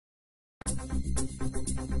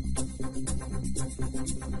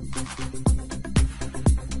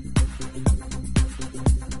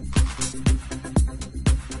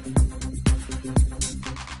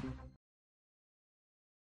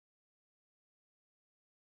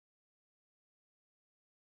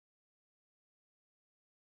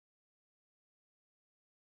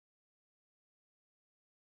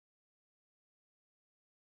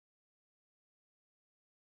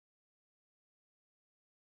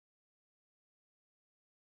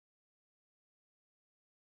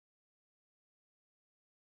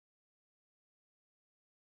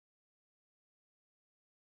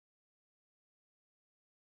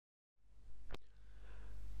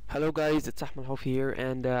Hello guys, it's El-Hofy here,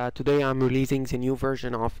 and today I'm releasing the new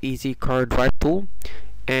version of Easy Car Drive Tool.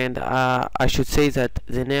 And I should say that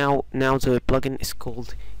now the plugin is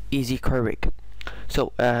called Easy Car Rig.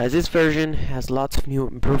 So this version has lots of new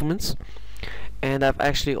improvements, and I've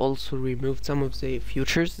actually also removed some of the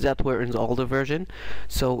features that were in the older version.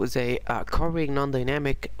 So the car rig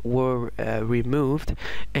non-dynamic were removed,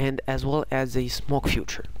 and as well as the smoke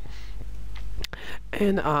feature.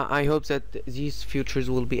 And I hope that these features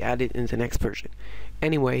will be added in the next version.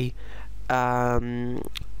 Anyway,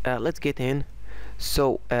 let's get in.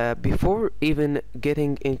 So before even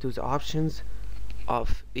getting into the options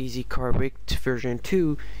of Easy Car Rig version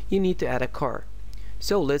 2, you need to add a car.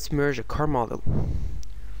 So let's merge a car model.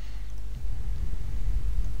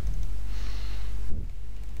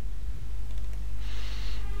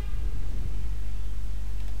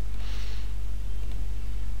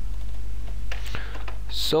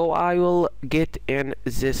 So I will get in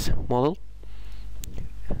this model.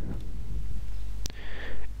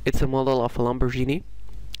 It's a model of a Lamborghini.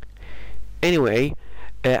 Anyway,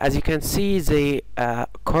 as you can see, the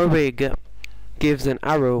car rig gives an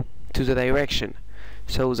arrow to the direction.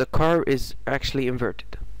 So the car is actually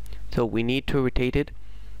inverted. So we need to rotate it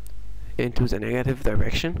into the negative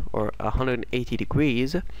direction, or 180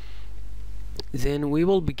 degrees. Then we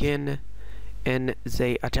will begin in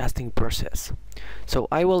the adjusting process. So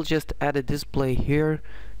I will just add a display here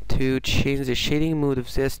to change the shading mode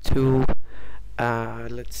of this to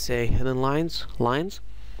let's say hidden lines,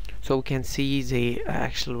 so we can see the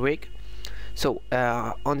actual rig. So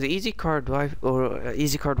on the Easy Car Drive or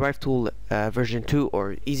Easy Car Drive Tool version 2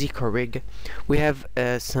 or Easy Car Rig, we have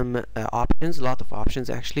some options, a lot of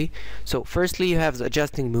options actually. So firstly, you have the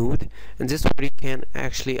adjusting mode, and this way you can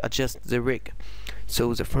actually adjust the rig.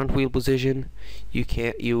 So the front wheel position, you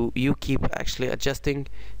keep actually adjusting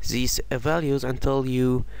these values until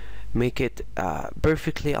you make it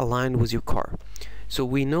perfectly aligned with your car. So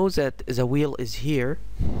we know that the wheel is here,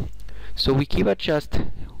 so we keep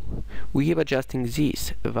adjusting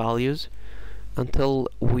these values until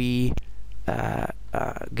we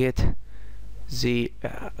get the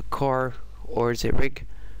car or the rig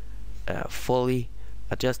fully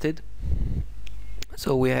adjusted.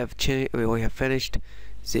 So we have finished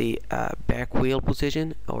the back wheel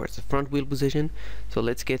position or the front wheel position. So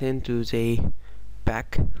let's get into the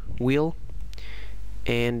back wheel,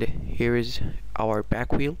 and here is our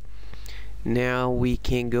back wheel. Now we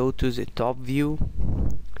can go to the top view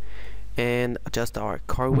and adjust our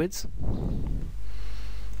car width.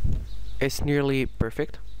 It's nearly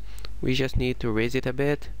perfect. We just need to raise it a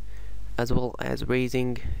bit, as well as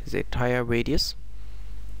raising the tire radius.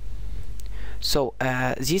 So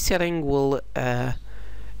this setting will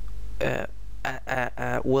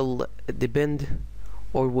depend,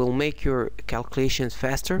 or will make your calculations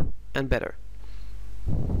faster and better.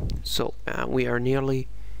 So we are nearly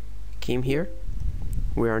here.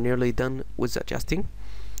 We are nearly done with adjusting.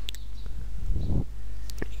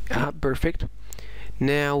 Perfect.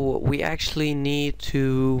 Now we actually need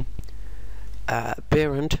to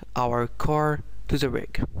parent our car to the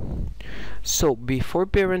rig. So before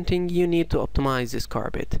parenting, you need to optimize this car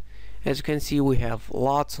a bit. As you can see, we have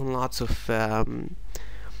lots and lots of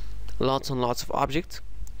objects.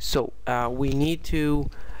 So we need to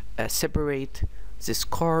separate this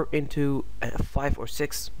car into 5 or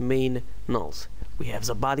 6 main nulls. We have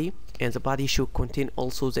the body, and the body should contain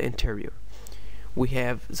also the interior. We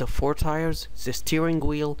have the 4 tires, the steering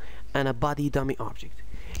wheel, and a body dummy object.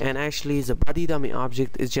 And actually the body dummy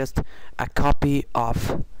object is just a copy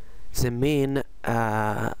of the main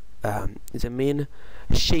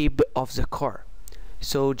shape of the car.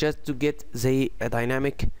 So just to get the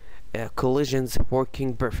dynamic collisions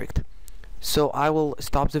working perfect. So I will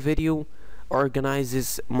stop the video, organize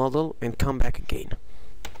this model, and come back again.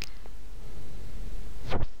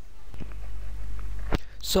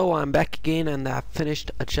 So I'm back again, and I've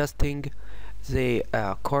finished adjusting the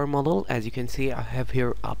car model. As you can see, I have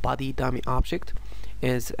here a body dummy object.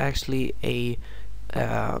 It's actually a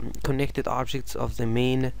connected objects of the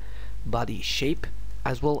main body shape,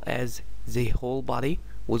 as well as the whole body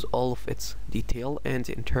with all of its detail and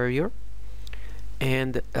the interior,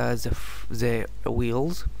 and the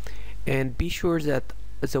wheels. And be sure that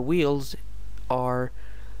the wheels are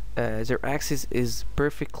their axis is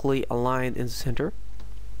perfectly aligned in the center.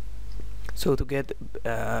 So to get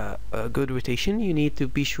a good rotation, you need to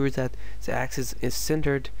be sure that the axis is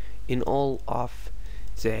centered in all of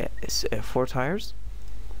the 4 tires.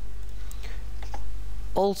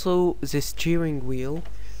 Also the steering wheel,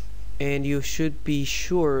 and you should be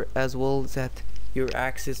sure as well that your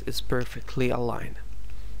axis is perfectly aligned.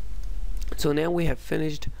 So now we have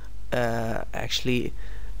finished actually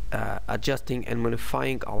adjusting and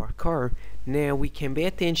modifying our car, now we can pay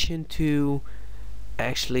attention to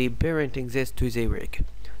actually parenting this to the rig.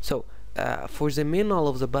 So for the main null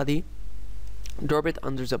of the body, drop it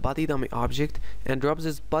under the body dummy object and drop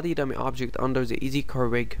this body dummy object under the easy car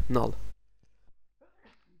rig null.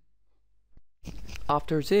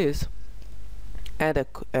 After this, add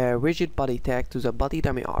a rigid body tag to the body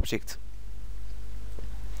dummy object.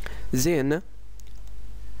 Then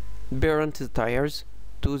parent the tires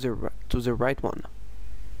to the right one.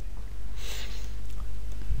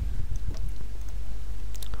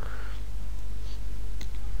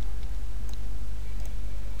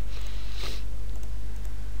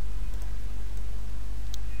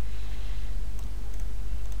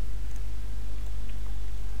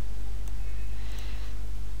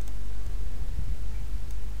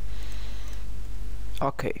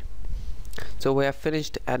 Okay, so we have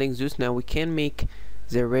finished adding Zeus. Now we can make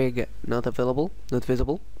the rig not visible,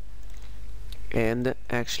 and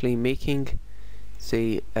actually making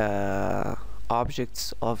the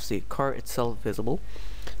objects of the car itself visible.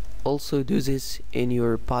 Also do this in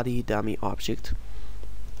your body dummy object.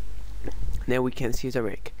 Now we can see the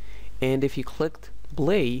rig, and if you clicked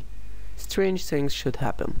play, strange things should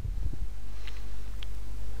happen.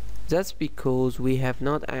 That's because we have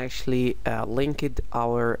not actually linked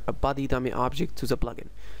our body dummy object to the plugin.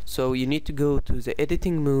 So you need to go to the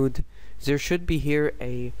editing mode. There should be here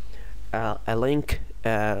a link,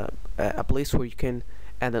 a place where you can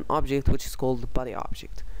add an object which is called the body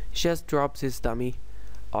object. Just drop this dummy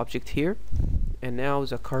object here, and now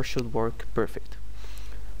the car should work perfect.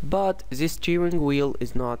 But this steering wheel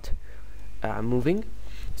is not moving.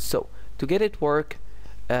 So to get it work,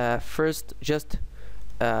 first just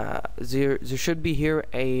there should be here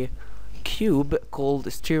a cube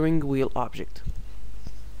called steering wheel object.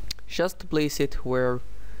 Just place it where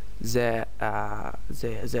the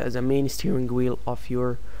main steering wheel of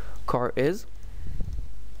your car is,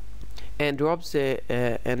 and drop the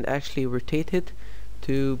and actually rotate it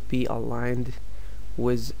to be aligned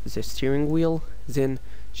with the steering wheel. Then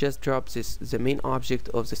just drop the main object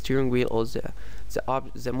of the steering wheel, or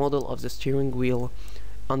the model of the steering wheel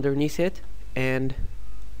underneath it, and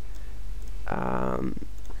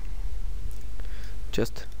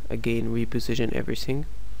just again reposition everything,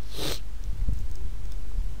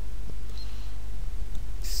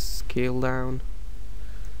 scale down.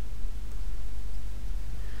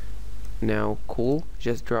 Now cool,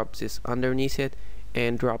 just drop this underneath it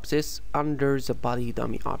and drop this under the body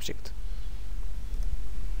dummy object.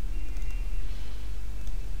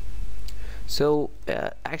 So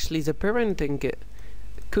actually the parenting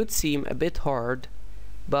could seem a bit hard,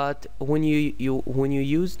 but when you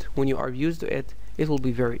are used to it, it will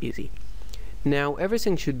be very easy. Now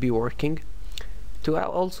everything should be working. To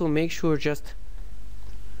also make sure, just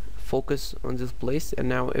focus on this place, and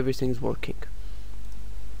now everything is working.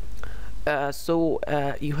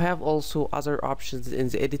 You have also other options in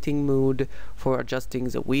the editing mode for adjusting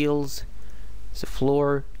the wheels, the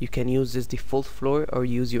floor. You can use this default floor or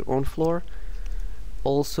use your own floor.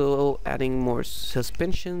 Also adding more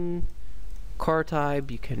suspension, car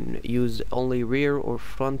type, you can use only rear or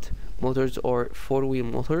front motors or four-wheel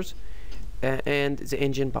motors, and the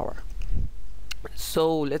engine power.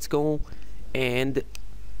 So let's go and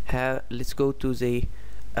let's go to the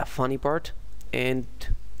funny part, and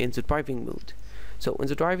in the driving mode. So in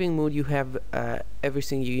the driving mode you have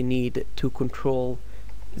everything you need to control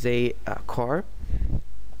the car.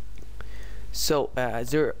 So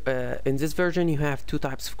in this version you have two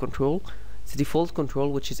types of control. The default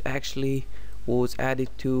control, which is actually was added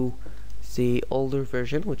to the older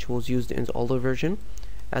version, which was used in the older version,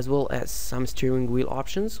 as well as some steering wheel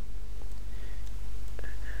options.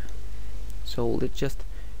 So let's just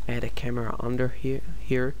add a camera under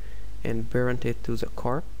here and parent it to the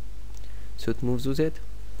car so it moves with it.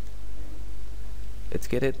 Let's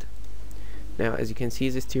get it. Now as you can see,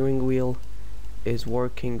 the steering wheel is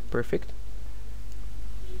working perfect.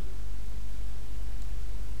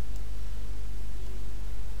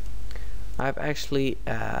 I've actually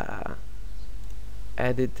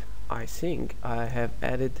added, I think I have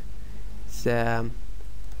added the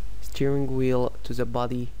steering wheel to the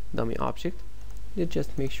body dummy object. Let's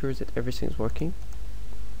just make sure that everything's working.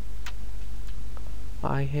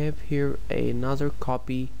 I have here another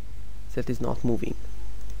copy that is not moving,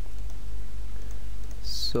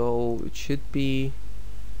 so it should be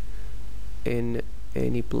in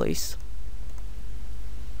any place.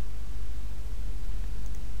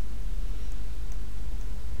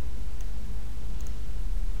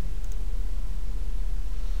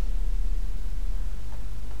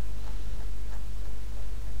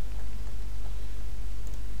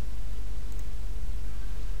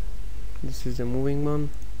 This is the moving one.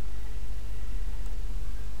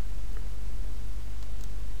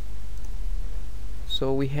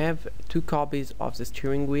 So we have two copies of the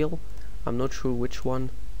steering wheel. I'm not sure which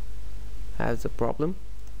one has a problem.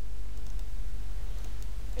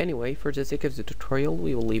 Anyway, for the sake of the tutorial,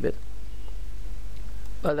 we will leave it.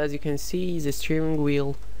 But as you can see, the steering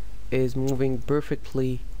wheel is moving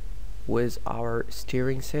perfectly with our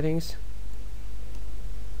steering settings.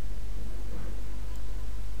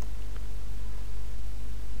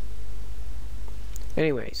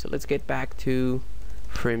 Anyway, so let's get back to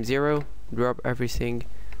frame 0, drop everything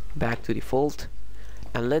back to default,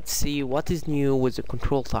 and let's see what is new with the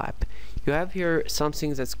control type. You have here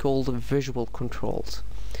something that's called visual controls,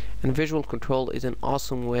 and visual control is an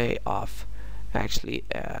awesome way of actually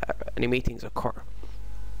animating the car.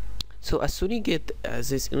 So as soon as you get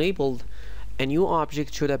this enabled, a new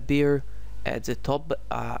object should appear at the top,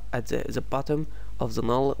 at the bottom of the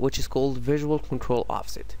null, which is called visual control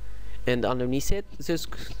offset, and underneath it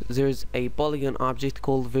there's a polygon object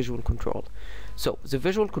called visual control. So the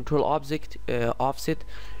visual control object offset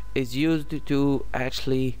is used to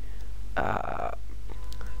actually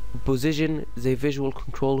position the visual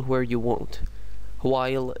control where you want,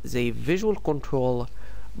 while the visual control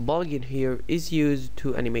polygon here is used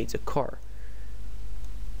to animate the car.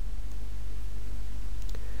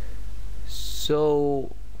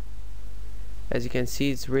 So as you can see,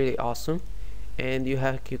 it's really awesome, and you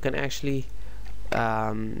can actually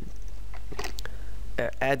add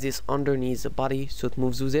this underneath the body so it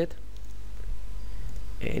moves with it,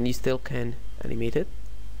 and you still can animate it.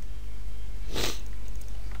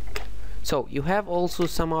 So you have also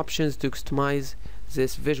some options to customize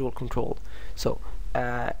this visual control. So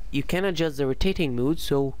you can adjust the rotating mode,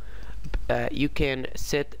 so you can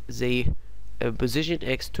set the position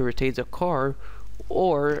X to rotate the car,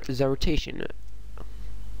 or the rotation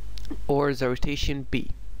B.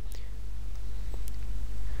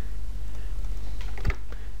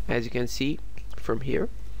 As you can see from here.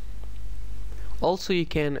 Also you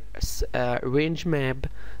can range map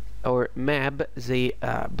or map the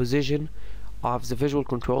position of the visual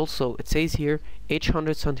control. So it says here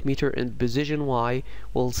 800 centimeter in position Y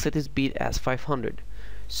will set its speed as 500.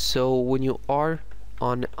 So when you are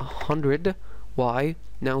on 100 Y,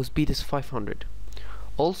 now speed is 500.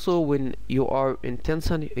 Also when you are in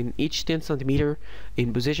each 10 centimeter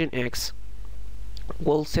in position X,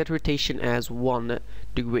 will set rotation as 1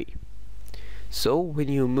 degree. So when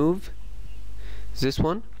you move this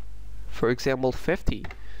one, for example 50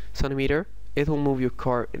 centimeter, it will move your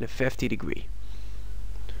car in a 50 degree.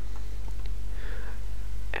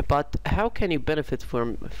 But how can you benefit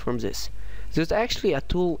from this? There's actually a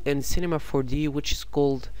tool in Cinema 4D which is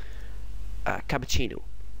called Cappuccino,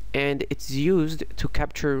 and it's used to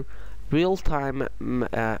capture real-time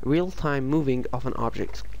moving of an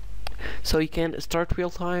object. So you can start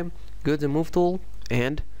real-time, go to the move tool,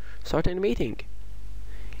 and start animating.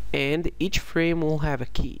 And each frame will have a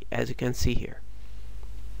key, as you can see here.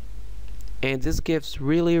 And this gives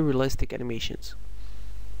really realistic animations.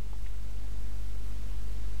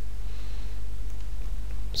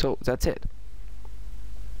 So that's it.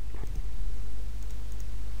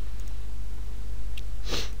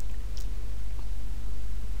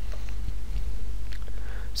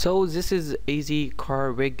 So this is Easy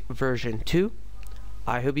Car Rig version 2.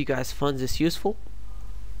 I hope you guys found this useful,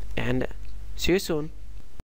 and see you soon.